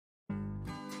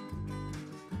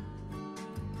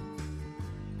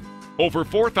Over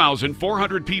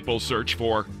 4,400 people search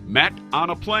for Met on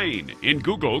a Plane in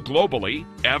Google globally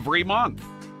every month.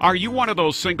 Are you one of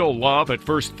those single love at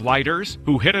first flighters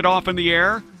who hit it off in the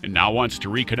air and now wants to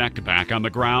reconnect back on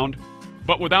the ground?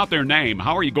 But without their name,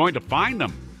 how are you going to find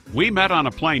them?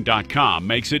 WeMetOnAPlane.com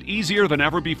makes it easier than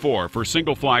ever before for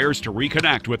single flyers to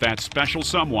reconnect with that special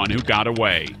someone who got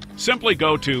away. Simply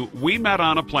go to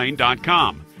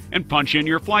WeMetOnAPlane.com and punch in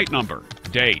your flight number,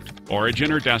 date,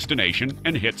 origin or destination,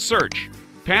 and hit search.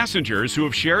 Passengers who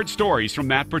have shared stories from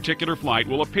that particular flight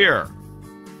will appear.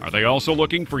 Are they also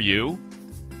looking for you?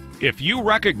 If you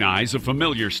recognize a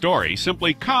familiar story,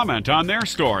 simply comment on their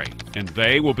story, and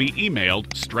they will be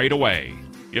emailed straight away.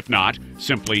 If not,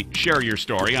 simply share your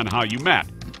story on how you met.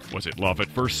 Was it love at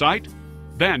first sight?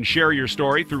 Then share your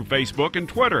story through Facebook and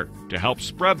Twitter to help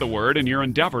spread the word in your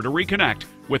endeavor to reconnect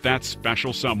with that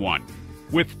special someone.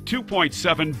 With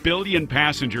 2.7 billion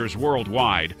passengers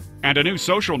worldwide and a new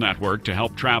social network to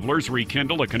help travelers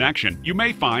rekindle a connection, you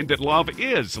may find that love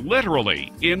is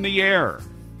literally in the air.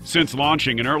 Since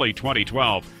launching in early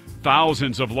 2012,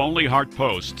 thousands of Lonely Heart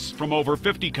posts from over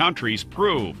 50 countries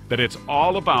prove that it's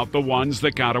all about the ones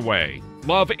that got away.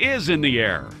 Love is in the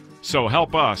air. So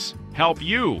help us help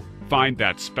you find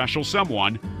that special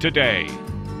someone today.